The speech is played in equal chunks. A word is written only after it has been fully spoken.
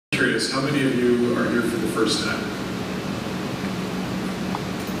curious, how many of you are here for the first time?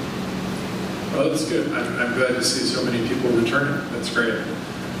 Oh, that's good. I'm glad to see so many people returning. That's great.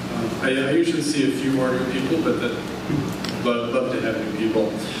 I usually see a few more new people, but love to have new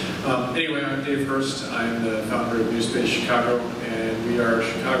people. Anyway, I'm Dave Hurst. I'm the founder of New Space Chicago, and we are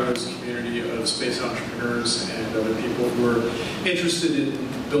Chicago's community of space entrepreneurs and other people who are interested in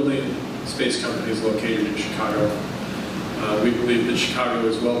building space companies located in Chicago. We believe that Chicago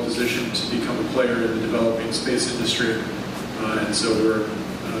is well positioned to become a player in the developing space industry, and so we're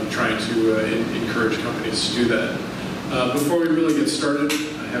trying to encourage companies to do that. Before we really get started,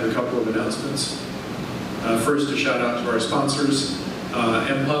 I have a couple of announcements. First, a shout out to our sponsors.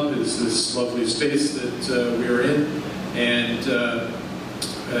 MHub is this lovely space that we are in, and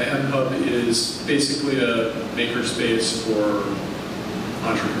MHub is basically a makerspace for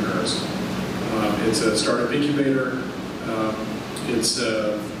entrepreneurs. It's a startup incubator. It's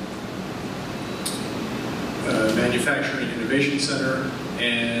a manufacturing innovation center,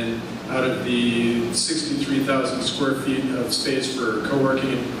 and out of the 63,000 square feet of space for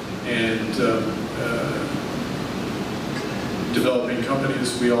co-working and developing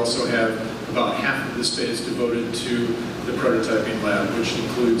companies, we also have about half of the space devoted to the prototyping lab, which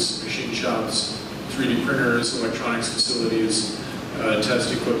includes machine shops, 3D printers, electronics facilities,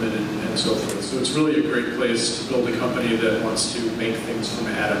 test equipment, and so forth. So it's really a great place to build a company that wants to make things from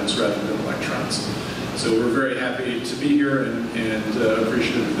atoms rather than electrons. So we're very happy to be here and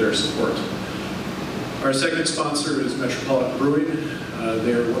appreciative of their support. Our second sponsor is Metropolitan Brewing.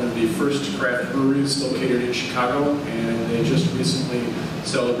 They're one of the first craft breweries located in Chicago, and they just recently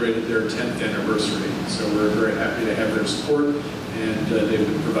celebrated their 10th anniversary. So we're very happy to have their support, and they've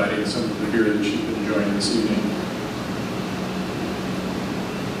been providing some of the beer that you've been enjoying this evening.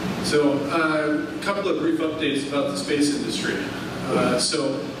 So a couple of brief updates about the space industry.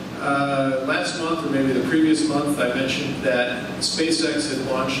 Last month, or maybe the previous month, I mentioned that SpaceX had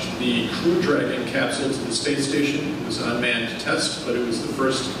launched the Crew Dragon capsule to the space station. It was an unmanned test, but it was the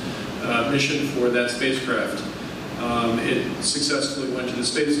first mission for that spacecraft. It successfully went to the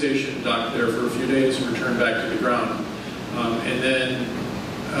space station, docked there for a few days, and returned back to the ground. And then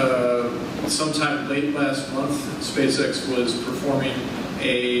sometime late last month, SpaceX was performing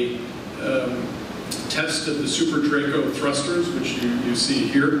a test of the Super Draco thrusters, which you see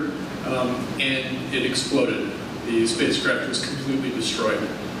here, and it exploded. The spacecraft was completely destroyed.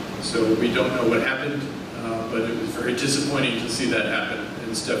 So we don't know what happened, but it was very disappointing to see that happen.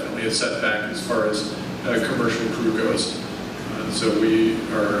 It's definitely a setback as far as commercial crew goes. So we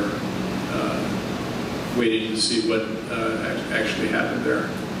are waiting to see what actually happened there.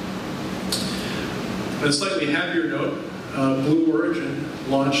 On a slightly happier note, Blue Origin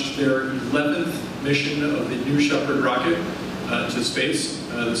launched their 11th mission of the New Shepard rocket to space.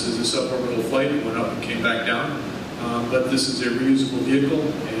 This is a suborbital flight. It went up and came back down. But this is a reusable vehicle,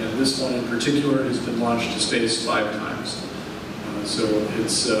 and this one in particular has been launched to space 5 times. So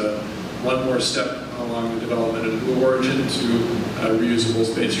it's one more step along the development of Blue Origin to reusable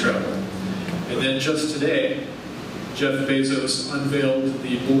space travel. And then just today, Jeff Bezos unveiled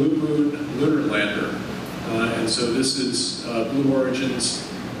the Blue Moon lunar lander. And so this is Blue Origin's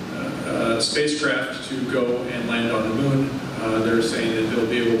spacecraft to go and land on the moon. They're saying that they'll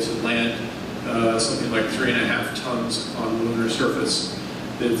be able to land something like 3.5 tons on the lunar surface.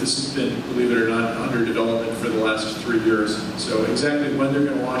 This has been, believe it or not, under development for the last 3 years. So exactly when they're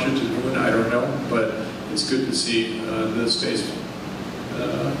going to launch it to the moon, I don't know, but it's good to see the space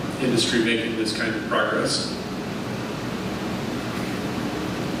industry making this kind of progress.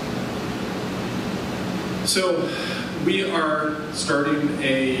 So we are starting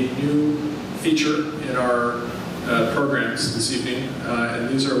a new feature in our programs this evening, and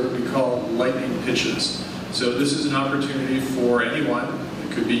these are what we call lightning pitches. So this is an opportunity for anyone,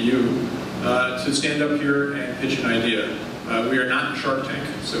 it could be you, to stand up here and pitch an idea. We are not Shark Tank,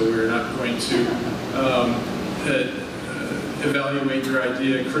 so we're not going to evaluate your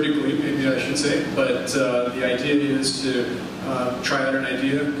idea critically, maybe I should say, but the idea is to try out an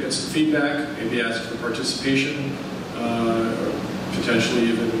idea, get some feedback, maybe ask for participation, or potentially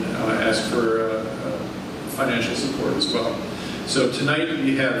even ask for financial support as well. So tonight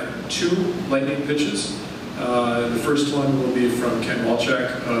we have 2 lightning pitches. The first one will be from Ken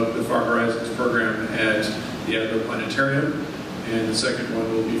Walczak of the Far Horizons program at the Adler Planetarium, and the second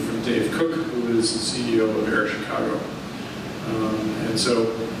one will be from Dave Cook, who is the CEO of Air Chicago. And so,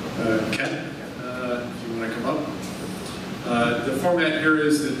 Ken, if you want to come up. The format here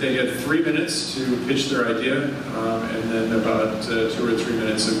is that they get 3 minutes to pitch their idea, and then about 2 or 3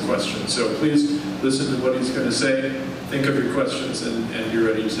 minutes of questions. So please listen to what he's going to say, think of your questions, and you're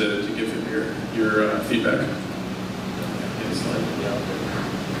ready to give him your feedback.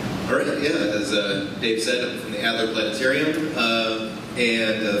 All right, yeah, as Dave said, I'm from the Adler Planetarium,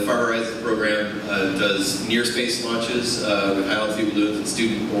 and the Far Horizons program does near space launches with high-altitude balloons and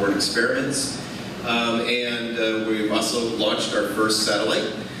student-born experiments. And we've also launched our first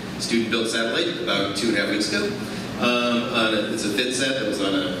satellite, student-built satellite, about 2.5 weeks ago. It's a FinSat that was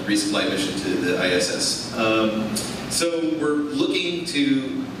on a resupply mission to the ISS. So we're looking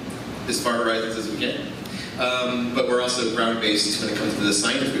to as far horizons as we can. But we're also ground-based when it comes to the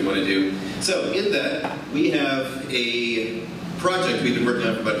science we want to do. So in that, we have a project we've been working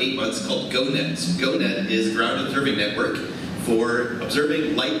on for about 8 months called GoNet. GoNet is a ground-observing network for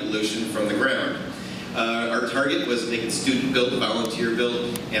observing light pollution from the ground. Our target was making student-built,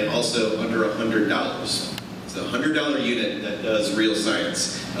 volunteer-built, and also under $100. It's a $100 unit that does real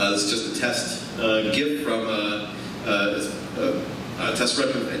science. It's just a test gift from a test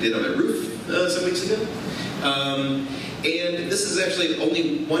run I did on my roof some weeks ago. And this is actually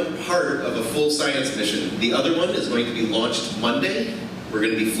only one part of a full science mission. The other one is going to be launched Monday. We're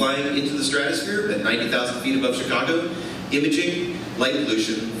going to be flying into the stratosphere at 90,000 feet above Chicago, imaging light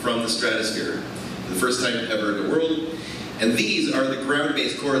pollution from the stratosphere for the first time ever in the world. And these are the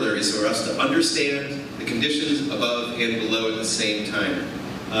ground-based corollaries for us to understand the conditions above and below at the same time.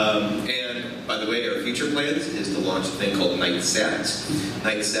 And by the way, our future plans is to launch a thing called NightSat.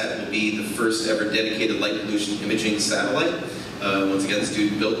 NightSat will be the first ever dedicated light pollution imaging satellite. Once again,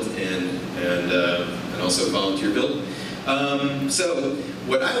 student-built and also volunteer-built. So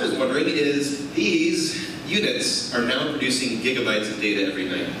what I was wondering is these units are now producing gigabytes of data every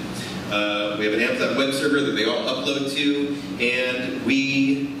night. We have an Amazon web server that they all upload to, and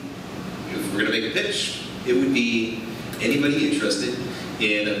if we're going to make a pitch, it would be anybody interested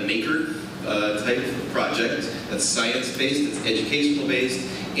in a maker type of project that's science-based, that's educational-based,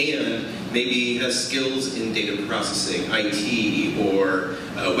 and maybe has skills in data processing, IT, or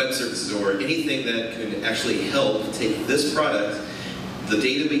web services, or anything that can actually help take this product, the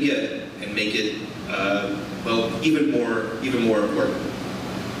data we get, and make it, well, even more important.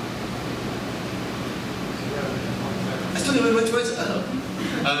 I still don't know which ones.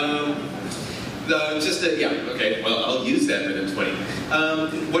 Yeah, okay, well, I'll use that minute 20.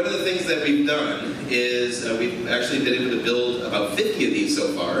 One of the things that we've done is we've actually been able to build about 50 of these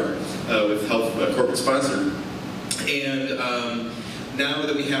so far with help from a corporate sponsor. And now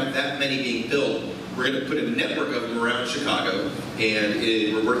that we have that many being built, we're going to put a network of them around Chicago. And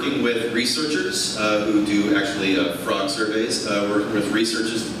we're working with researchers who do actually frog surveys, working with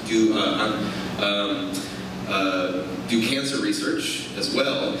researchers who do cancer research as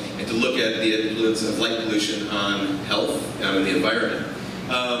well, and to look at the influence of light pollution on health and the environment.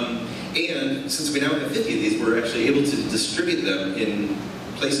 And since we now have 50 of these, we're actually able to distribute them in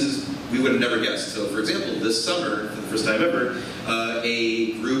places we would have never guessed. So for example, this summer, for the first time ever,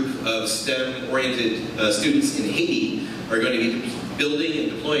 a group of STEM-oriented students in Haiti are going to be building and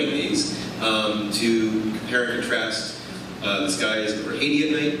deploying these to compare and contrast the skies over Haiti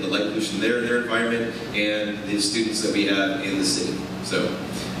at night, the light pollution there in their environment, and the students that we have in the city. So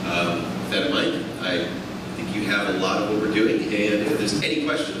with that in mind, I think you have a lot of what we're doing, and if there's any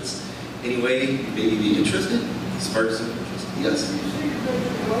questions, anyway, you maybe be interested, spark some interest. Yes?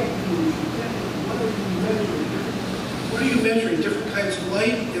 What are you measuring? Different kinds of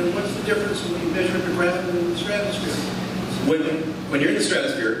light? And what's the difference when you measure the ground and the stratosphere? When you're in the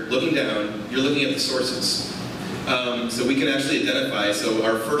stratosphere, looking down, you're looking at the sources. So we can actually identify, so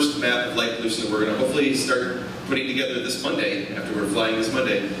our first map of light pollution that we're going to hopefully start putting together this Monday, after we're flying this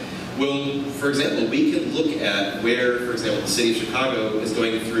Monday, will, for example, we can look at where, for example, the city of Chicago is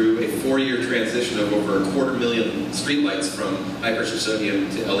going through a 4-year transition of over 250,000 streetlights from high-pressure sodium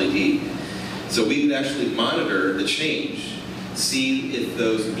to LED. So we would actually monitor the change, see if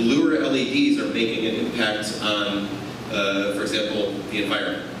those bluer LEDs are making an impact on, for example, the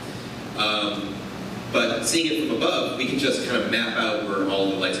environment. But seeing it from above, we can just kind of map out where all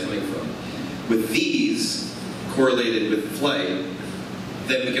the light's coming from. With these correlated with flight,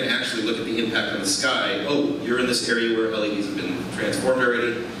 then we can actually look at the impact on the sky. Oh, you're in this area where LEDs have been transformed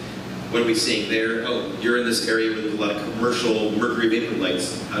already. What are we seeing there? Oh, you're in this area where there's a lot of commercial mercury vapor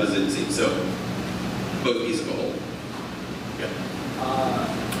lights. How does it seem? So, both pieces of a whole. Yeah.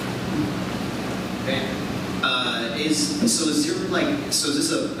 So is there like, so is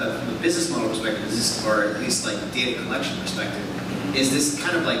this from a business model perspective, is this, or at least like data collection perspective, is this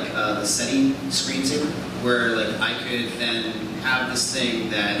kind of like a SETI screensaver, where like I could then have this thing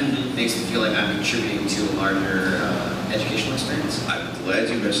that makes me feel like I'm contributing to a larger educational experience? I'm glad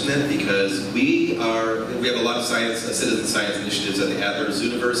you mentioned that, because we have a lot of citizen science initiatives at the Adler.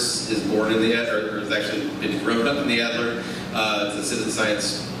 Zooniverse is born in the Adler, or has actually been grown up in the Adler. It's a citizen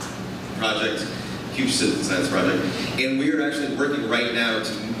science project, huge citizen science project. And we are actually working right now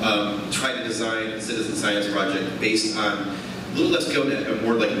to try to design a citizen science project based on a little less GoNet and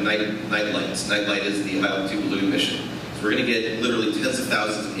more like night lights. Night light is the High Altitude Balloon mission. So we're going to get literally tens of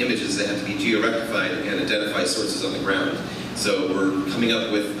thousands of images that have to be geo-rectified and identify sources on the ground. So we're coming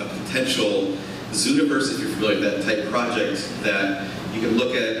up with a potential Zooniverse, if you're familiar with that type project, that you can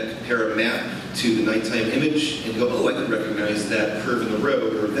look at and compare a map to the nighttime image and go, oh, I can recognize that curve in the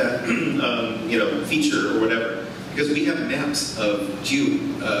road or that feature or whatever. Because we have maps of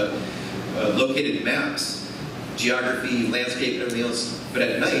located maps, geography, landscape, and everything else. But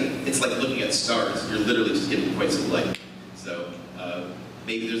at night, it's like looking at stars. You're literally just getting points of light. So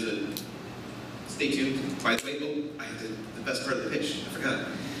maybe there's a... Stay tuned. By the way, the best part of the pitch, I forgot.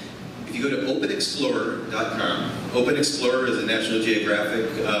 If you go to openexplorer.com, Open Explorer is a National Geographic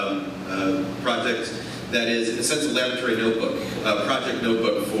project that is, in a sense, a laboratory notebook, a project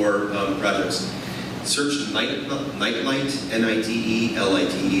notebook for projects. Search Nightlight,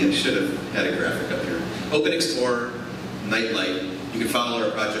 N-I-T-E-L-I-T-E. I should have had a graphic up here. Open Explorer, Nightlight. You can follow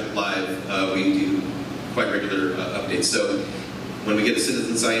our project live. We do quite regular updates. So when we get a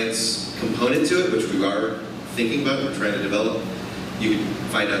citizen science component to it, which we are thinking about, we're trying to develop, you can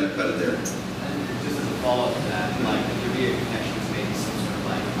find out about it there. And just as a follow-up to that, like, could there be a connection to maybe some sort of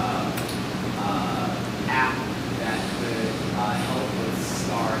like app that could help with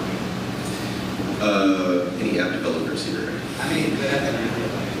star gaming? Any app developers here? I mean,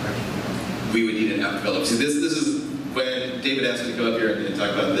 like, we would need an app developer. See, this is when David asked me to come up here and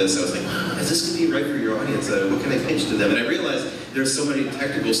talk about this. I was like, wow, is this going to be right for your audience? What can I pitch to them? And I realized there's so many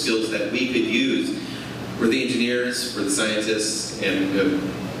technical skills that we could use. We're the engineers, we're the scientists, and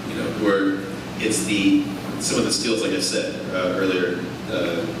who are, some of the skills, like I said earlier,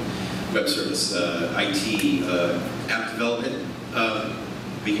 web service, IT, app development.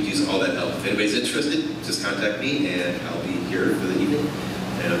 We could use all that help. If anybody's interested, just contact me, and I'll be here for the evening,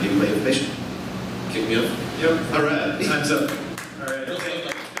 and I'll give you my information. Kick me off? Yep. All right. Time's up. All right.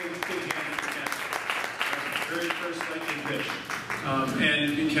 Very first lightning pitch.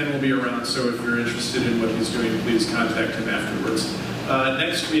 And Ken will be around, so if you're interested in what he's doing, please contact him afterwards.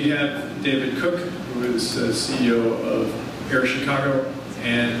 Next, we have David Cook, who is CEO of Air Chicago,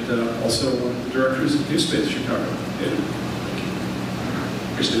 and also one of the directors of New Space Chicago. David.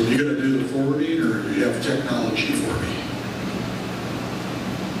 Are you going to do the forwarding, or do you have technology for me?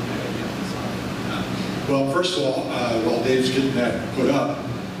 Well, first of all, while Dave's getting that put up,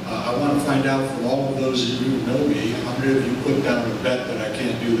 I want to find out from all of those of you who know me, how many of you put down a bet that I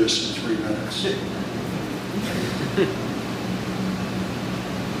can't do this in 3 minutes?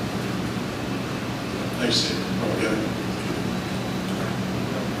 I see. Okay.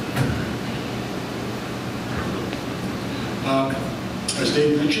 As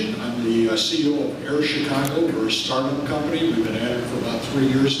Dave mentioned, I'm the CEO of Air Chicago. We're a startup company. We've been at it for about 3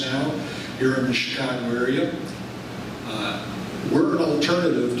 years now here in the Chicago area. We're an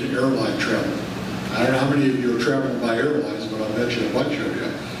alternative to airline travel. I don't know how many of you are traveling by airlines, but I'll bet you a bunch of you.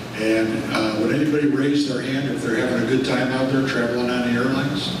 And would anybody raise their hand if they're having a good time out there traveling on the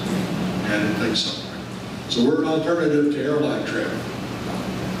airlines? I didn't think so. So we're an alternative to airline travel.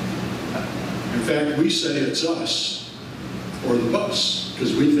 In fact, we say it's us or the bus,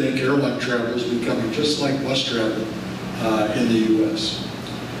 because we think airline travel is becoming just like bus travel in the U.S.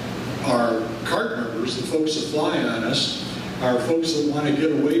 Our card members, the folks that fly on us, are folks that want to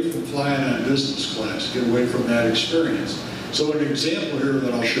get away from flying on business class, get away from that experience. So an example here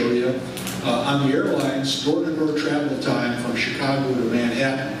that I'll show you, on the airlines, door-to-door travel time from Chicago to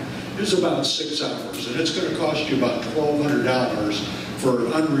Manhattan is about 6 hours, and it's going to cost you about $1,200 for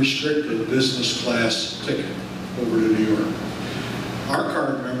an unrestricted business class ticket over to New York. Our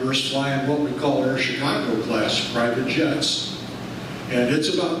card members fly in what we call Air Chicago class private jets, and it's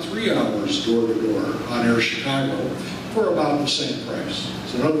about 3 hours door-to-door on Air Chicago for about the same price.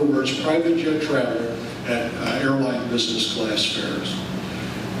 So in other words, private jet travel at airline business class fares.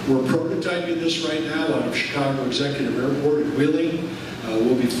 We're prototyping this right now out of Chicago Executive Airport in Wheeling.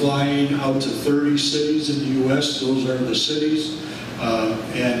 We'll be flying out to 30 cities in the U.S. Those are the cities.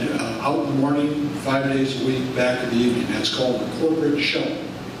 And out in the morning, 5 days a week, back in the evening. That's called the corporate shuttle.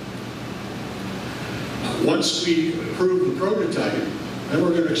 Once we approve the prototype, then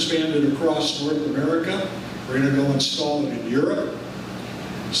we're going to expand it across North America. We're going to go install it in Europe,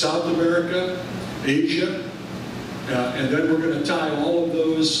 South America, Asia, and then we're going to tie all of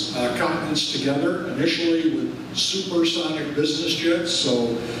those continents together, initially with supersonic business jets.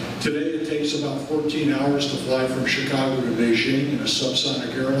 So today it takes about 14 hours to fly from Chicago to Beijing in a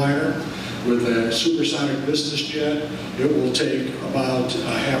subsonic airliner. With a supersonic business jet, it will take about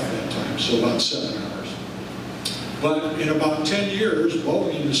half that time, so about 7 hours. But in about 10 years,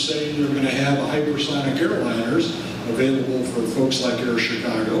 Boeing is saying they're going to have hypersonic airliners available for folks like Air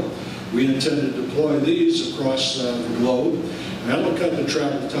Chicago. We intend to deploy these across the globe, and that will cut the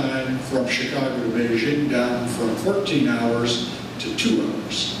travel time from Chicago to Beijing down from 14 hours to 2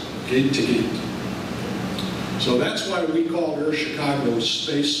 hours, gate to gate. So that's why we call Air Chicago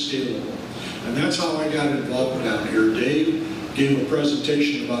space-scalable. And that's how I got involved down here. Dave gave a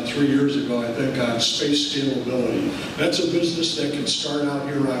presentation about 3 years ago, I think, on space scalability. That's a business that can start out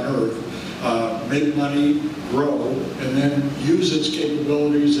here on Earth, make money, grow, and then use its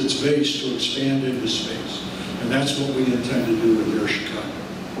capabilities, its base, to expand into space. And that's what we intend to do with Air Chicago.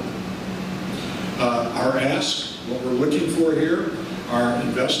 Our ask, what we're looking for here, are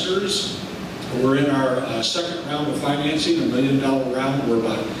investors. We're in our second round of financing, $1 million round. We're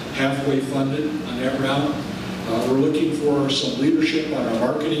about halfway funded on that round. We're looking for some leadership on our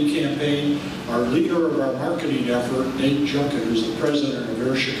marketing campaign. Our leader of our marketing effort, Nate Junkin, who's the president of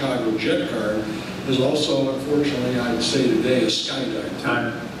Air Chicago Jet Card, is also, unfortunately, I'd say today, a skydiver.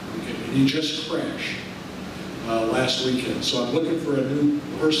 Okay. And he just crashed last weekend. So I'm looking for a new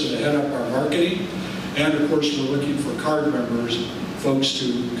person to head up our marketing. And of course, we're looking for card members, folks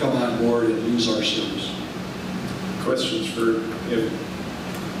to come on board and use our service. Questions for him?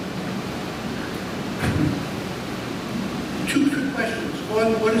 Two questions.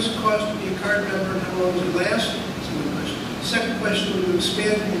 One, what does it cost to be a card member and how long does it last? That's a good question. Second question, will you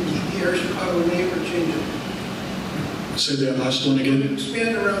expand and keep the Air Chicago name or change it? Say that last one Will you again.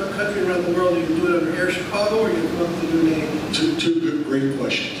 expand around the country, around the world? You can do it under Air Chicago or you can come up with a new name? Two good, great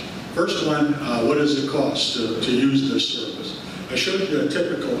questions. First one, what does it cost to use this service? I showed you a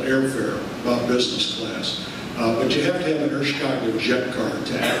typical airfare about business class, but you have to have an Air Chicago jet card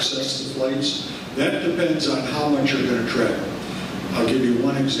to access the flights. That depends on how much you're going to travel. I'll give you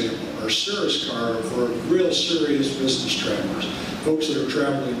one example. Our Cirrus card for real serious business travelers, folks that are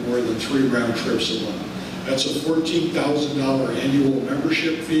traveling more than 3 round trips a month. That's a $14,000 annual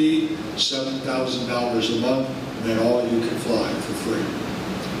membership fee, $7,000 a month, and then all you can fly for free.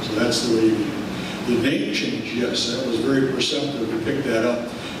 So that's the way you do it. The name change, yes, that was very perceptive to pick that up.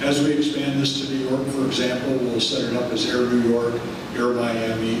 As we expand this to New York, for example, we'll set it up as Air New York, Air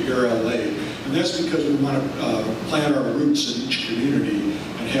Miami, Air LA. And that's because we want to plant our roots in each community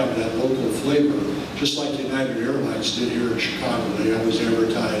and have that local flavor, just like United Airlines did here in Chicago. They always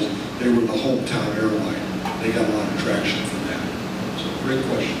advertised they were the hometown airline. They got a lot of traction from that. So great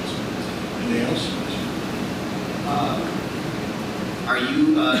questions. Anything else? Are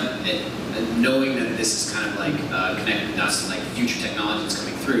you, knowing that this is kind of like connected dots to like future technologies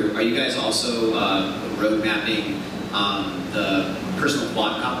coming through, are you guys also road mapping the personal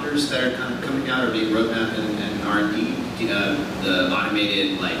quadcopters that are kind of coming out or being roadmapped and R&D? The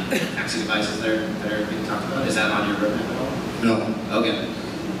automated like taxi devices that are being talked about? Is that on your roadmap at all? No. Okay.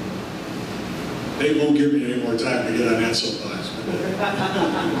 They won't give me any more time to get on that soapbox.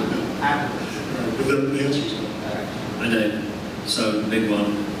 But the answer's no. I know. So, big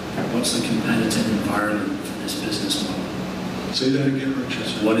one. What's the competitive environment for this business model? Say that again, Richard.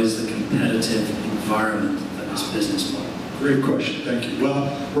 What is the competitive environment for this business model? Great question, thank you. Well,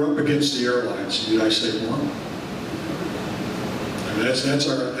 we're up against the airlines. Did I say more? And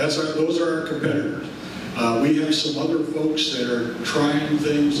those are our competitors. We have some other folks that are trying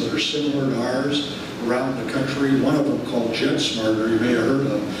things that are similar to ours around the country. One of them called JetSmarter, you may have heard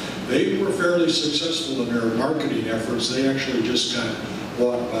of. They were fairly successful in their marketing efforts. They actually just got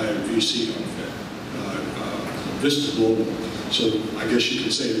bought by a VC outfit, Vista Global. So I guess you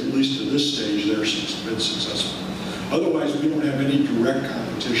could say, at least to this stage, they're been successful. Otherwise, we don't have any direct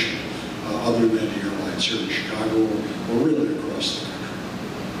competition other than the airlines here in Chicago or really across the country.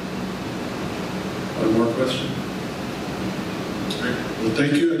 One more question? Great. Well,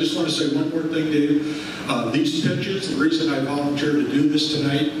 thank you. I just want to say one more thing, Dave. These pitches, the reason I volunteered to do this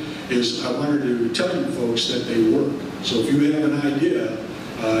tonight is I wanted to tell you folks that they work. So if you have an idea,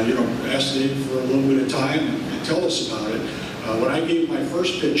 ask Dave for a little bit of time and tell us about it. When I gave my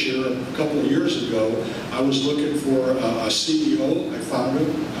first pitch here a couple of years ago, I was looking for a CEO. I found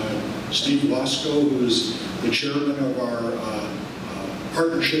him, Steve Wasco, who is the chairman of our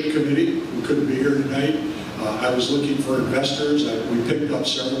partnership committee, who couldn't be here tonight. I was looking for investors. We picked up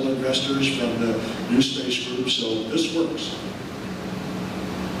several investors from the New Space Group, so this works.